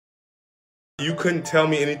You couldn't tell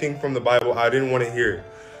me anything from the Bible. I didn't want to hear it.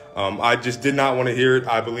 I just did not want to hear it.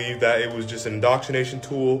 I believe that it was just an indoctrination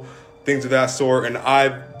tool, things of that sort. And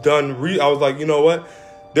I've done, I was like, you know what?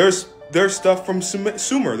 There's stuff from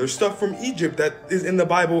Sumer. There's stuff from Egypt that is in the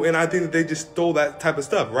Bible. And I think that they just stole that type of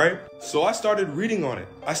stuff, right? So I started reading on it.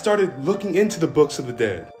 I started looking into the books of the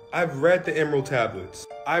dead. I've read the Emerald Tablets.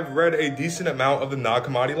 I've read a decent amount of the Nag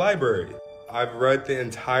Hammadi library. I've read the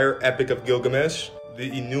entire Epic of Gilgamesh,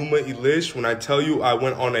 the Enuma Elish. When I tell you I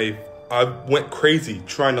went crazy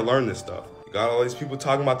trying to learn this stuff. You got all these people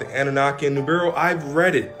talking about the Anunnaki and Nibiru. I've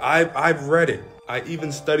read it. I've read it. I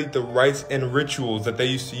even studied the rites and rituals that they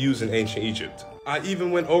used to use in ancient Egypt. I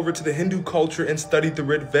even went over to the Hindu culture and studied the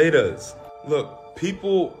Rig Vedas. Look,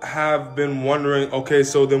 people have been wondering, okay,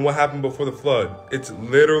 so then what happened before the flood? It's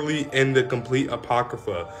literally in the complete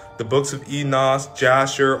Apocrypha. The books of Enos,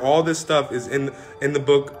 Jasher, all this stuff is in the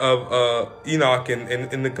book of Enoch and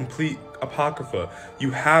in the complete Apocrypha.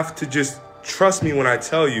 You have to just trust me when I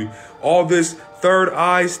tell you all this third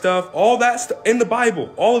eye stuff, all that stuff in the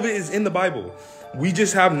Bible. All of it is in the Bible. We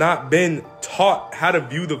just have not been taught how to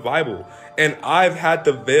view the Bible. And I've had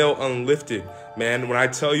the veil unlifted, man. When I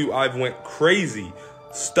tell you I've went crazy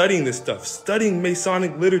studying this stuff, studying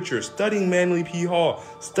Masonic literature, studying Manly P. Hall,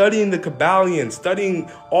 studying the Kabbalion,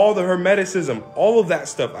 studying all the Hermeticism, all of that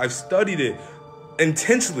stuff. I've studied it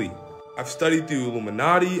intensely. I've studied the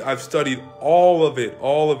Illuminati. I've studied all of it,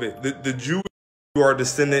 all of it. The Jews who are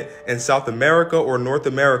descendant in South America or North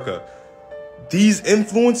America. These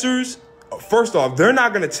influencers, first off, they're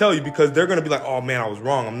not going to tell you because they're going to be like, oh man, I was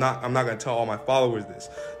wrong. I'm not going to tell all my followers this.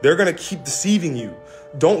 They're going to keep deceiving you.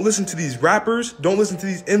 Don't listen to these rappers. Don't listen to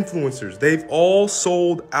these influencers. They've all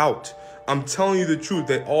sold out. I'm telling you the truth.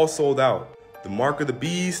 They all sold out. The Mark of the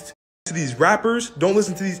Beast. To these rappers, don't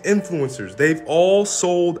listen to these influencers. They've all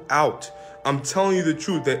sold out. I'm telling you the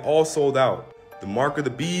truth. They all sold out. The Mark of the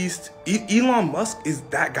Beast. Elon Musk is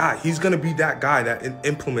that guy. He's going to be that guy that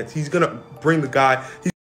implements. He's going to bring the guy.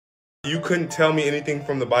 You couldn't tell me anything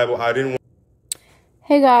from the Bible. I didn't want.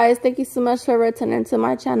 Hey guys, thank you so much for returning to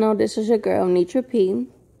my channel. This is your girl, Nitra P.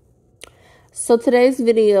 So today's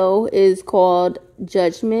video is called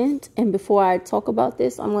Judgment. And before I talk about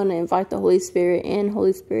this, I'm going to invite the Holy Spirit in.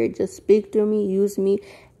 Holy Spirit, just speak through me, use me,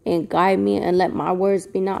 and guide me. And let my words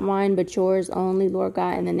be not mine, but yours only, Lord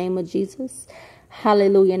God, in the name of Jesus.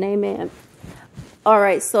 Hallelujah and amen. All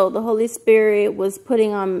right, so the Holy Spirit was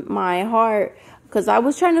putting on my heart because I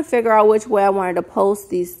was trying to figure out which way I wanted to post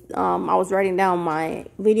these. I was writing down my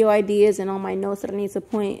video ideas and all my notes that I need to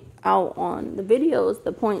point out on the videos,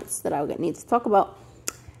 the points that I need to talk about.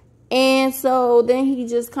 And so then he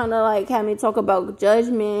just kind of like had me talk about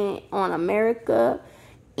judgment on America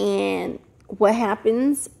and what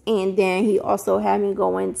happens. And then he also had me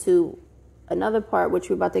go into another part, which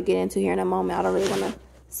we're about to get into here in a moment. I don't really want to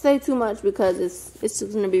say too much because it's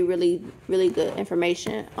just going to be really, really good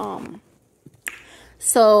information.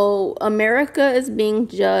 So America is being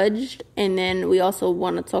judged, and then we also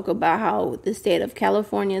want to talk about how the state of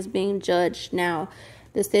California is being judged now.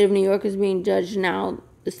 The state of New York is being judged now.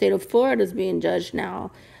 The state of Florida is being judged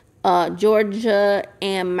now. Georgia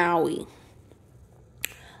and Maui.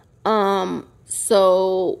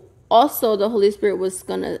 So also the Holy Spirit was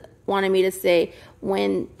wanted me to say,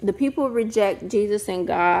 when the people reject Jesus and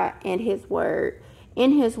God and his word,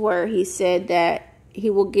 in his word, he said that he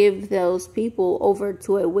will give those people over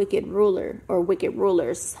to a wicked ruler or wicked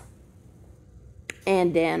rulers.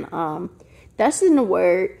 And then that's in the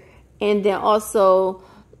word. And then also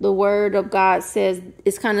the word of God says,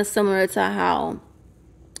 it's kind of similar to how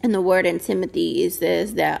in the word in Timothy, it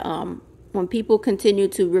says that when people continue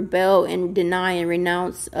to rebel and deny and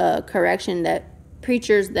renounce correction, that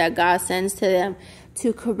preachers that God sends to them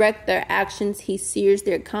to correct their actions, he sears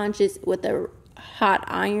their conscience with a hot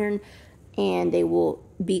iron, and they will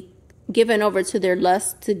be given over to their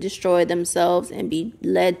lust to destroy themselves and be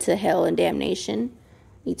led to hell and damnation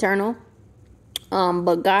eternal.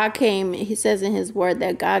 But God came, he says in his word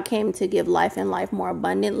that God came to give life and life more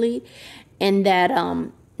abundantly, and that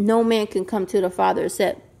no man can come to the Father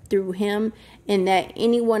except through him, and that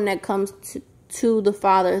anyone that comes to the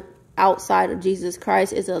Father outside of Jesus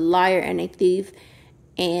Christ is a liar and a thief.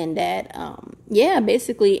 And that, yeah,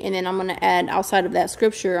 basically, and then I'm going to add outside of that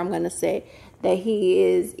scripture, I'm going to say that he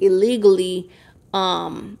is illegally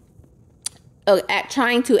trying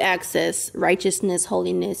to access righteousness,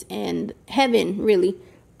 holiness, and heaven, really.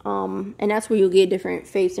 And that's where you'll get different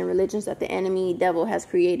faiths and religions that the enemy devil has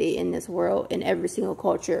created in this world, in every single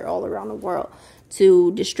culture all around the world,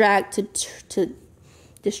 to distract, to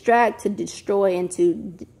destroy, and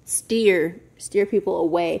to steer people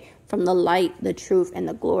away from the light, the truth, and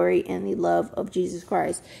the glory and the love of Jesus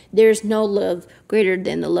Christ. There's no love greater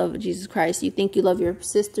than the love of Jesus Christ. You think you love your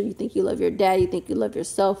sister, you think you love your dad, you think you love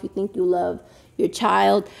yourself, you think you love your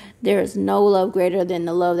child. There is no love greater than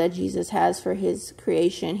the love that Jesus has for his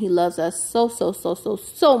creation. He loves us so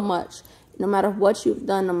much, no matter what you've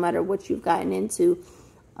done, no matter what you've gotten into.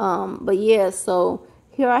 But yeah, so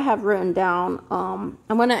here I have written down, I'm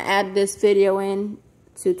going to add this video in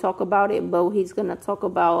to talk about it, but he's going to talk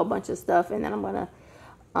about a bunch of stuff, and then I'm going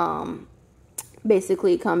to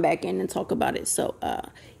basically come back in and talk about it. So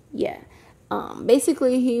yeah,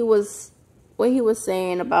 basically what he was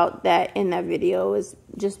saying about that in that video is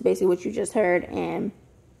just basically what you just heard. And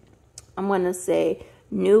I'm going to say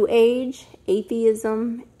New Age,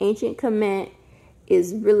 atheism, ancient command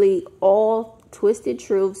is really all twisted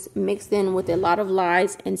truths mixed in with a lot of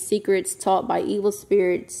lies and secrets taught by evil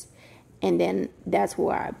spirits. And then that's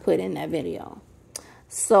where I put in that video.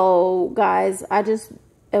 So guys, I just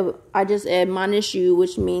admonish you,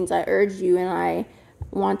 which means I urge you, and I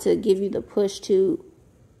want to give you the push to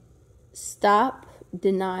stop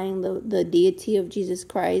denying the deity of Jesus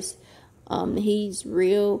Christ. He's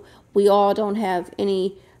real. We all don't have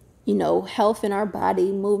any, health in our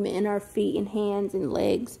body, movement in our feet and hands and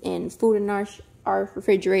legs, and food in our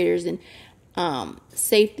refrigerators, and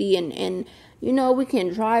safety, and we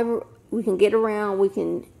can drive, we can get around, we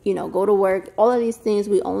can go to work. All of these things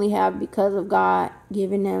we only have because of God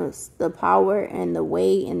giving us the power and the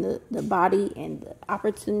way and the body and the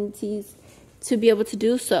opportunities to be able to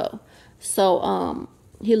do so. So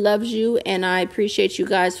he loves you, and I appreciate you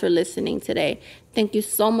guys for listening today. Thank you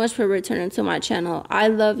so much for returning to my channel. I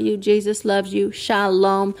love you. Jesus loves you.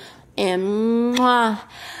 Shalom and mwah.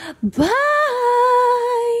 Bye.